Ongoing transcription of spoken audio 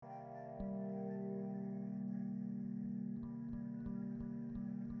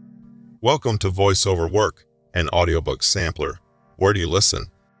Welcome to VoiceOver Work, an audiobook sampler. Where do you listen?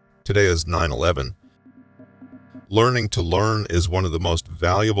 Today is 9/11. Learning to learn is one of the most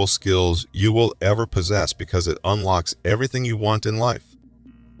valuable skills you will ever possess because it unlocks everything you want in life.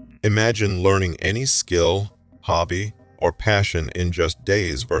 Imagine learning any skill, hobby, or passion in just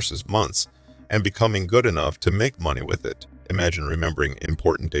days versus months and becoming good enough to make money with it. Imagine remembering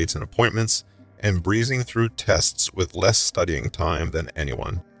important dates and appointments and breezing through tests with less studying time than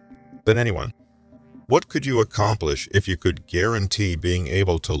anyone. What could you accomplish if you could guarantee being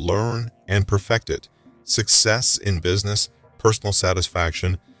able to learn and perfect it? Success in business, personal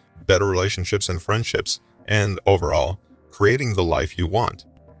satisfaction, better relationships and friendships, and overall, creating the life you want.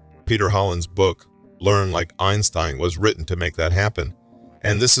 Peter Hollins' book, Learn Like Einstein, was written to make that happen.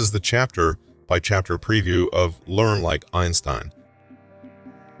 And this is the chapter-by-chapter preview of Learn Like Einstein.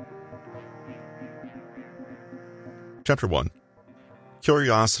 Chapter 1.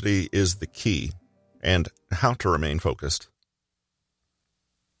 Curiosity is the key, and how to remain focused.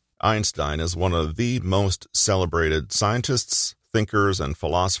 Einstein is one of the most celebrated scientists, thinkers, and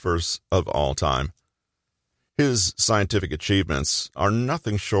philosophers of all time. His scientific achievements are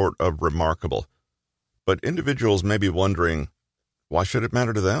nothing short of remarkable, but individuals may be wondering, why should it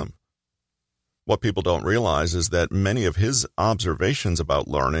matter to them? What people don't realize is that many of his observations about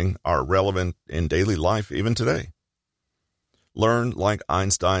learning are relevant in daily life even today. Learn Like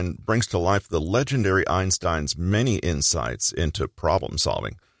Einstein brings to life the legendary Einstein's many insights into problem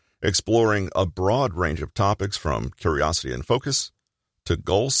solving, exploring a broad range of topics from curiosity and focus to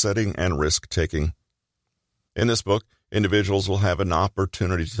goal setting and risk taking. In this book, individuals will have an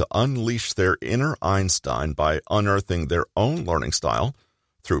opportunity to unleash their inner Einstein by unearthing their own learning style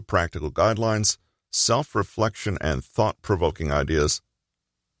through practical guidelines, self-reflection, and thought-provoking ideas.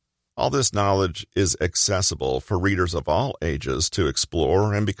 All this knowledge is accessible for readers of all ages to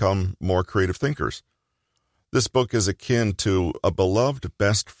explore and become more creative thinkers. This book is akin to a beloved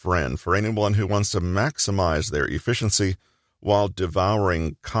best friend for anyone who wants to maximize their efficiency while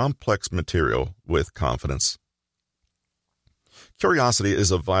devouring complex material with confidence. Curiosity is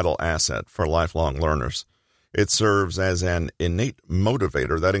a vital asset for lifelong learners. It serves as an innate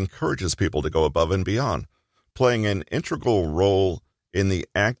motivator that encourages people to go above and beyond, playing an integral role in the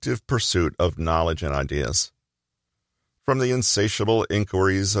active pursuit of knowledge and ideas. From the insatiable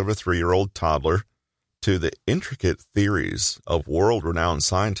inquiries of a 3-year-old toddler to the intricate theories of world-renowned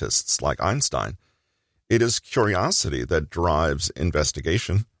scientists like Einstein, it is curiosity that drives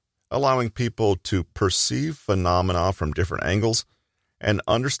investigation, allowing people to perceive phenomena from different angles and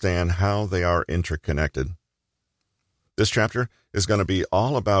understand how they are interconnected. This chapter is going to be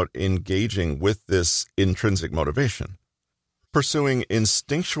all about engaging with this intrinsic motivation, pursuing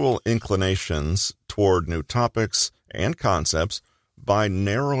instinctual inclinations toward new topics and concepts by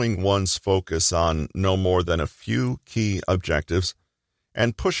narrowing one's focus on no more than a few key objectives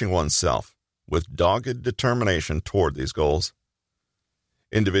and pushing oneself with dogged determination toward these goals.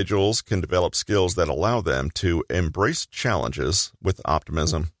 Individuals can develop skills that allow them to embrace challenges with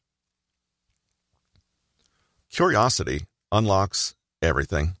optimism. Curiosity unlocks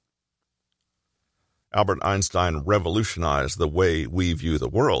everything. Albert Einstein revolutionized the way we view the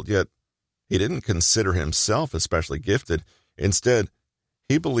world, yet he didn't consider himself especially gifted. Instead,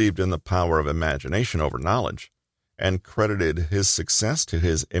 he believed in the power of imagination over knowledge and credited his success to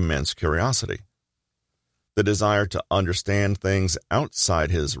his immense curiosity. The desire to understand things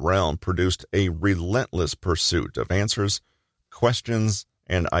outside his realm produced a relentless pursuit of answers, questions,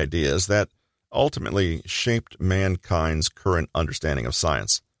 and ideas that ultimately shaped mankind's current understanding of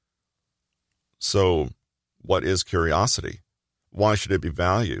science. So, what is curiosity? Why should it be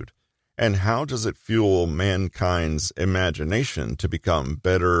valued? And how does it fuel mankind's imagination to become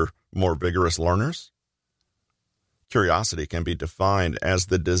better, more vigorous learners? Curiosity can be defined as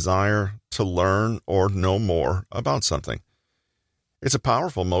the desire to learn or know more about something. It's a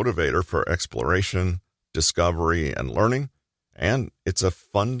powerful motivator for exploration, discovery, and learning, and it's a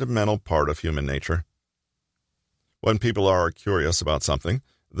fundamental part of human nature. When people are curious about something,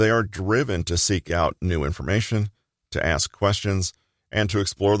 they are driven to seek out new information, to ask questions, and to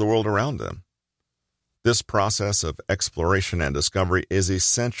explore the world around them. This process of exploration and discovery is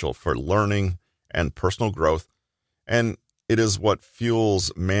essential for learning and personal growth, and it is what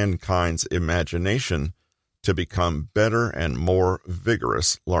fuels mankind's imagination to become better and more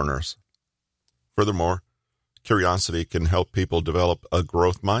vigorous learners. Furthermore, curiosity can help people develop a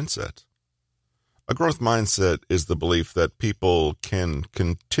growth mindset. A growth mindset is the belief that people can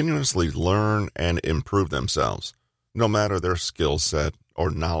continuously learn and improve themselves, no matter their skill set or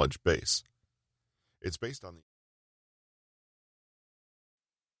knowledge base. It's based on the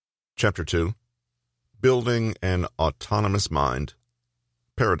Chapter 2: Building an Autonomous Mind,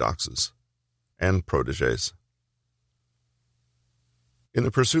 Paradoxes, and Protégés. In the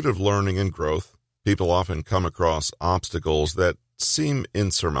pursuit of learning and growth, people often come across obstacles that seem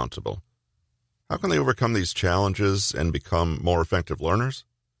insurmountable. How can they overcome these challenges and become more effective learners?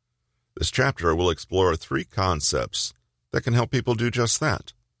 This chapter will explore 3 concepts that can help people do just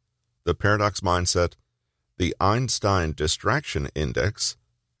that: the paradox mindset, the Einstein distraction index,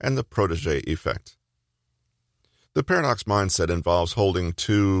 and the protégé effect. The paradox mindset involves holding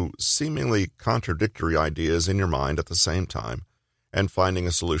 2 seemingly contradictory ideas in your mind at the same time and finding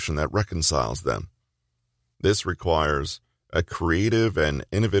a solution that reconciles them. This requires a creative and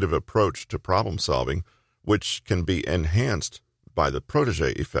innovative approach to problem solving, which can be enhanced by the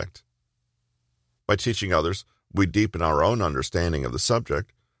protégé effect. By teaching others, we deepen our own understanding of the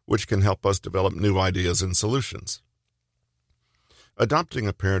subject, which can help us develop new ideas and solutions. Adopting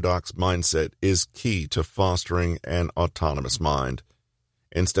a paradox mindset is key to fostering an autonomous mind.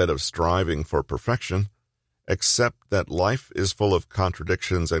 Instead of striving for perfection, accept that life is full of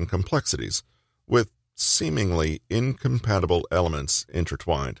contradictions and complexities, with seemingly incompatible elements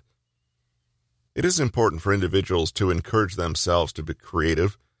intertwined. It is important for individuals to encourage themselves to be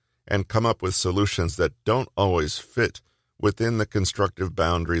creative and come up with solutions that don't always fit within the constructive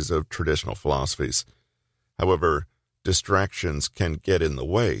boundaries of traditional philosophies. However, distractions can get in the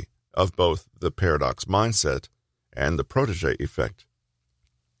way of both the paradox mindset and the protégé effect.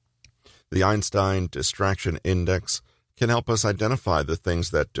 The Einstein distraction index can help us identify the things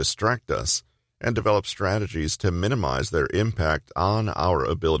that distract us and develop strategies to minimize their impact on our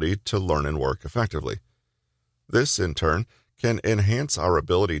ability to learn and work effectively. This, in turn, can enhance our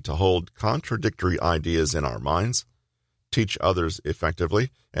ability to hold contradictory ideas in our minds, teach others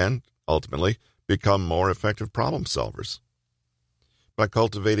effectively, and, ultimately, become more effective problem solvers. By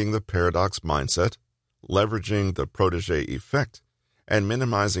cultivating the paradox mindset, leveraging the protégé effect, and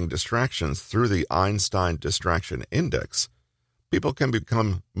minimizing distractions through the Einstein distraction index, people can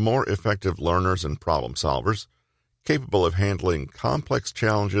become more effective learners and problem solvers, capable of handling complex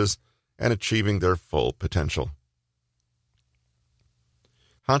challenges and achieving their full potential.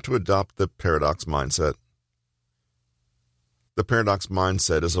 How to adopt the paradox mindset. The paradox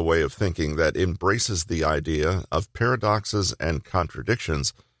mindset is a way of thinking that embraces the idea of paradoxes and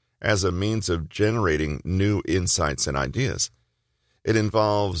contradictions as a means of generating new insights and ideas. It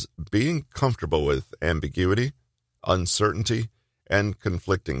involves being comfortable with ambiguity, uncertainty, and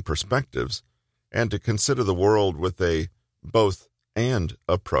conflicting perspectives, and to consider the world with a both-and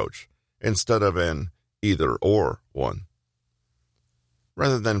approach instead of an either-or one.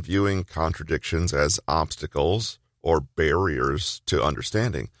 Rather than viewing contradictions as obstacles or barriers to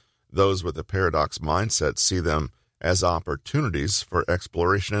understanding, those with a paradox mindset see them as opportunities for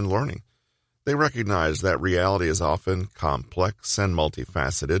exploration and learning. They recognize that reality is often complex and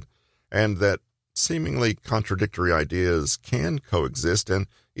multifaceted, and that seemingly contradictory ideas can coexist and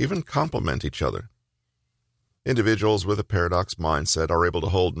even complement each other. Individuals with a paradox mindset are able to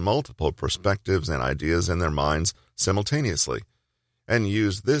hold multiple perspectives and ideas in their minds simultaneously, and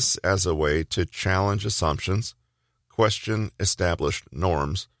use this as a way to challenge assumptions, question established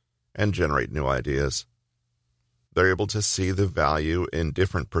norms, and generate new ideas. They're able to see the value in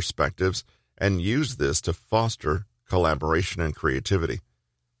different perspectives and use this to foster collaboration and creativity.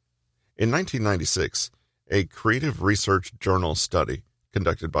 In 1996, a creative research journal study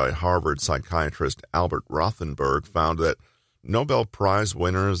conducted by Harvard psychiatrist Albert Rothenberg found that Nobel Prize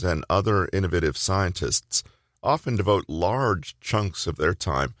winners and other innovative scientists often devote large chunks of their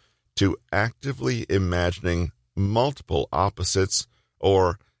time to actively imagining multiple opposites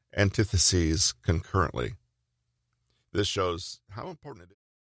or antitheses concurrently. This shows how important it is.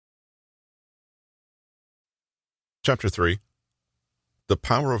 Chapter 3: The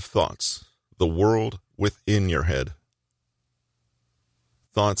Power of Thoughts, the World Within Your Head.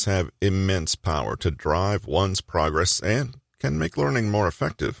 Thoughts have immense power to drive one's progress and can make learning more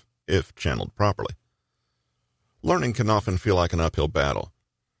effective if channeled properly. Learning can often feel like an uphill battle,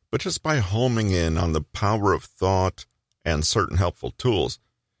 but just by homing in on the power of thought and certain helpful tools,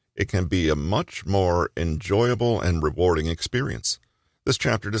 it can be a much more enjoyable and rewarding experience. This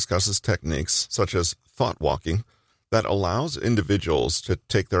chapter discusses techniques such as thought walking that allows individuals to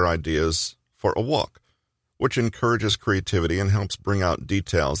take their ideas for a walk, which encourages creativity and helps bring out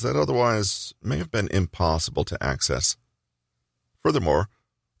details that otherwise may have been impossible to access. Furthermore,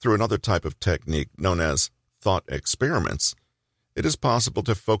 through another type of technique known as thought experiments, it is possible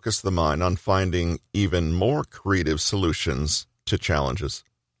to focus the mind on finding even more creative solutions to challenges.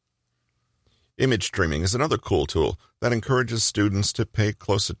 Image streaming is another cool tool that encourages students to pay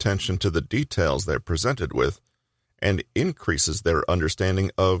close attention to the details they're presented with and increases their understanding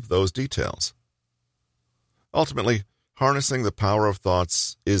of those details. Ultimately, harnessing the power of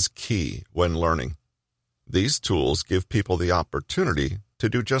thoughts is key when learning. These tools give people the opportunity to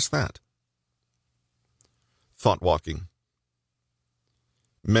do just that. Thought walking.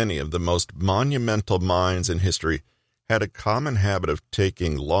 Many of the most monumental minds in history had a common habit of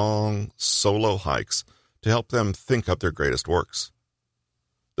taking long, solo hikes to help them think up their greatest works.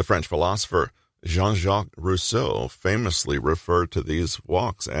 The French philosopher Jean-Jacques Rousseau famously referred to these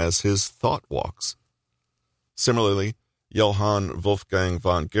walks as his thought walks. Similarly, Johann Wolfgang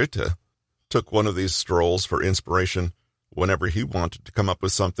von Goethe took one of these strolls for inspiration whenever he wanted to come up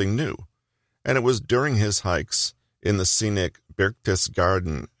with something new, and it was during his hikes in the scenic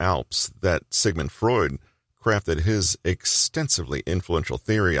Berchtesgaden Alps that Sigmund Freud crafted his extensively influential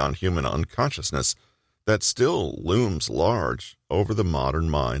theory on human unconsciousness that still looms large over the modern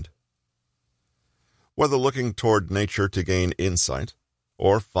mind. Whether looking toward nature to gain insight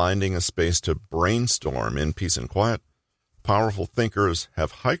or finding a space to brainstorm in peace and quiet, powerful thinkers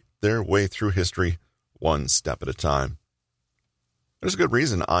have hiked their way through history one step at a time. There's a good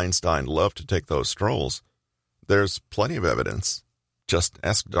reason Einstein loved to take those strolls. There's plenty of evidence, just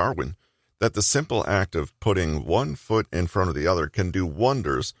ask Darwin, that the simple act of putting one foot in front of the other can do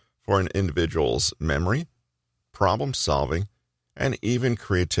wonders for an individual's memory, problem-solving, and even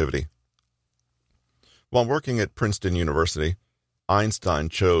creativity. While working at Princeton University, Einstein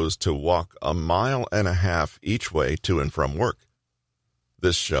chose to walk 1.5 miles each way to and from work.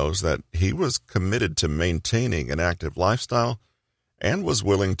 This shows that he was committed to maintaining an active lifestyle and was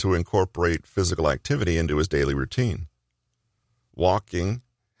willing to incorporate physical activity into his daily routine. Walking,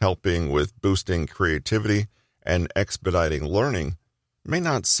 helping with boosting creativity and expediting learning, may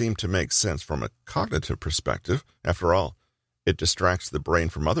not seem to make sense from a cognitive perspective. After all, it distracts the brain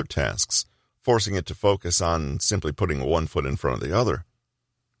from other tasks, forcing it to focus on simply putting one foot in front of the other.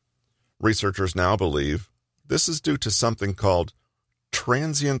 Researchers now believe this is due to something called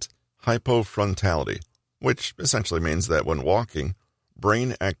transient hypofrontality, which essentially means that when walking,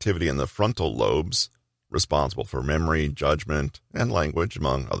 brain activity in the frontal lobes, responsible for memory, judgment, and language,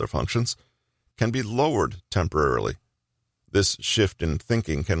 among other functions, can be lowered temporarily. This shift in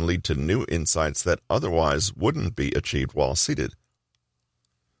thinking can lead to new insights that otherwise wouldn't be achieved while seated.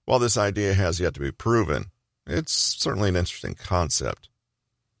 While this idea has yet to be proven, it's certainly an interesting concept.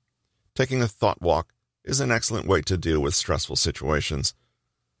 Taking a thought walk is an excellent way to deal with stressful situations.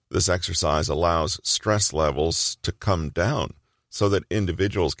 This exercise allows stress levels to come down so that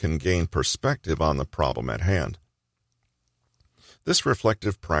individuals can gain perspective on the problem at hand. This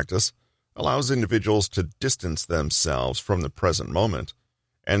reflective practice allows individuals to distance themselves from the present moment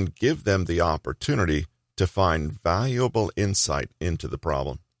and give them the opportunity to find valuable insight into the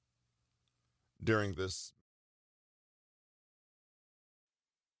problem. During this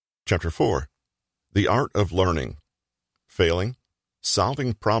Chapter 4, The Art of Learning, Failing,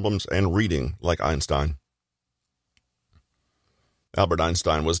 Solving Problems, and Reading like Einstein. Albert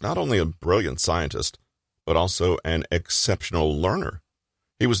Einstein was not only a brilliant scientist, but also an exceptional learner.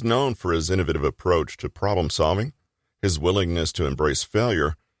 He was known for his innovative approach to problem-solving, his willingness to embrace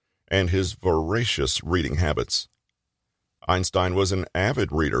failure, and his voracious reading habits. Einstein was an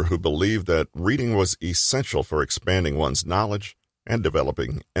avid reader who believed that reading was essential for expanding one's knowledge and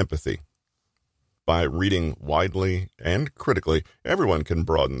developing empathy. By reading widely and critically, everyone can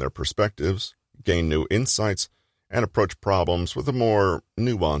broaden their perspectives, gain new insights, and approach problems with a more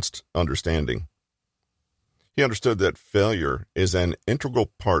nuanced understanding. He understood that failure is an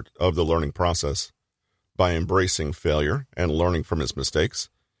integral part of the learning process. By embracing failure and learning from his mistakes,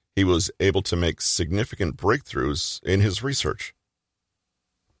 he was able to make significant breakthroughs in his research.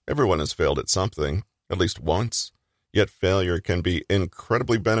 Everyone has failed at something, at least once, yet failure can be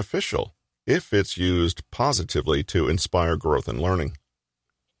incredibly beneficial if it's used positively to inspire growth and learning.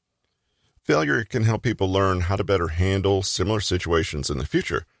 Failure can help people learn how to better handle similar situations in the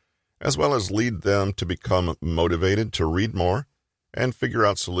future, as well as lead them to become motivated to read more and figure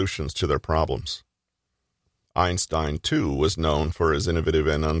out solutions to their problems. Einstein, too, was known for his innovative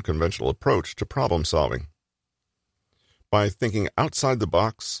and unconventional approach to problem solving. By thinking outside the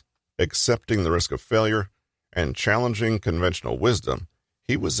box, accepting the risk of failure, and challenging conventional wisdom,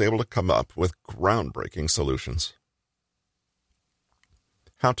 he was able to come up with groundbreaking solutions.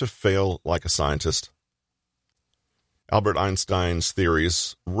 How to fail like a scientist. Albert Einstein's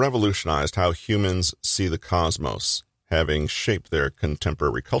theories revolutionized how humans see the cosmos, having shaped their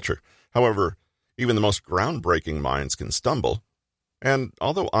contemporary culture. However, even the most groundbreaking minds can stumble. And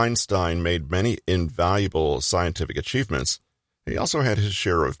although Einstein made many invaluable scientific achievements, he also had his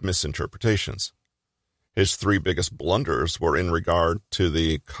share of misinterpretations. His three biggest blunders were in regard to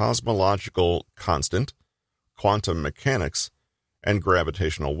the cosmological constant, quantum mechanics, and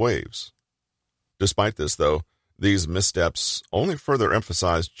gravitational waves. Despite this, though, these missteps only further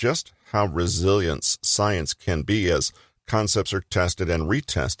emphasize just how resilient science can be as concepts are tested and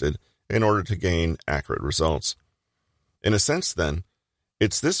retested in order to gain accurate results. In a sense, then,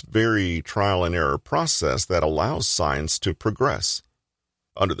 it's this very trial and error process that allows science to progress,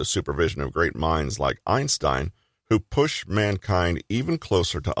 under the supervision of great minds like Einstein, who push mankind even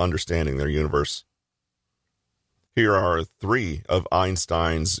closer to understanding their universe. Here are three of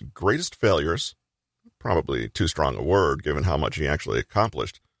Einstein's greatest failures, probably too strong a word given how much he actually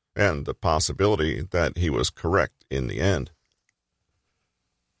accomplished, and the possibility that he was correct in the end.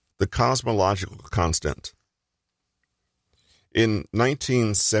 The cosmological constant. In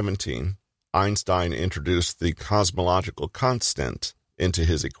 1917, Einstein introduced the cosmological constant into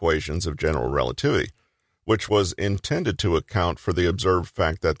his equations of general relativity, which was intended to account for the observed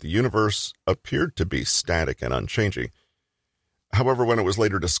fact that the universe appeared to be static and unchanging. However, when it was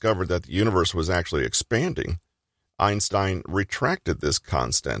later discovered that the universe was actually expanding, Einstein retracted this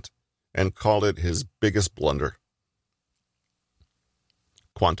constant and called it his biggest blunder.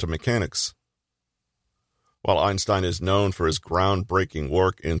 Quantum mechanics. While Einstein is known for his groundbreaking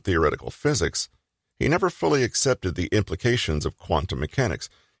work in theoretical physics, he never fully accepted the implications of quantum mechanics.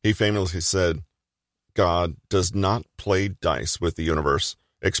 He famously said, "God does not play dice with the universe,"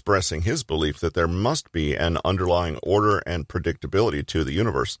 expressing his belief that there must be an underlying order and predictability to the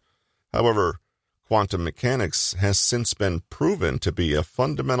universe. However, quantum mechanics has since been proven to be a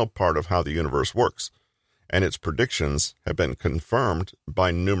fundamental part of how the universe works, and its predictions have been confirmed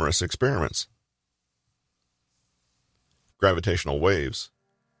by numerous experiments. Gravitational waves.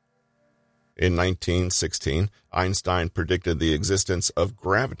 In 1916, Einstein predicted the existence of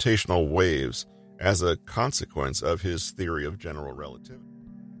gravitational waves as a consequence of his theory of general relativity.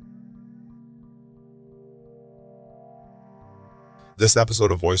 This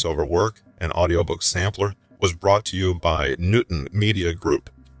episode of VoiceOver Work, an audiobook sampler, was brought to you by Newton Media Group.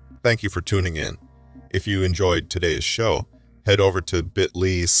 Thank you for tuning in. If you enjoyed today's show, head over to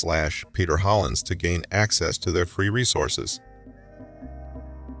bit.ly/Peter Hollins to gain access to their free resources.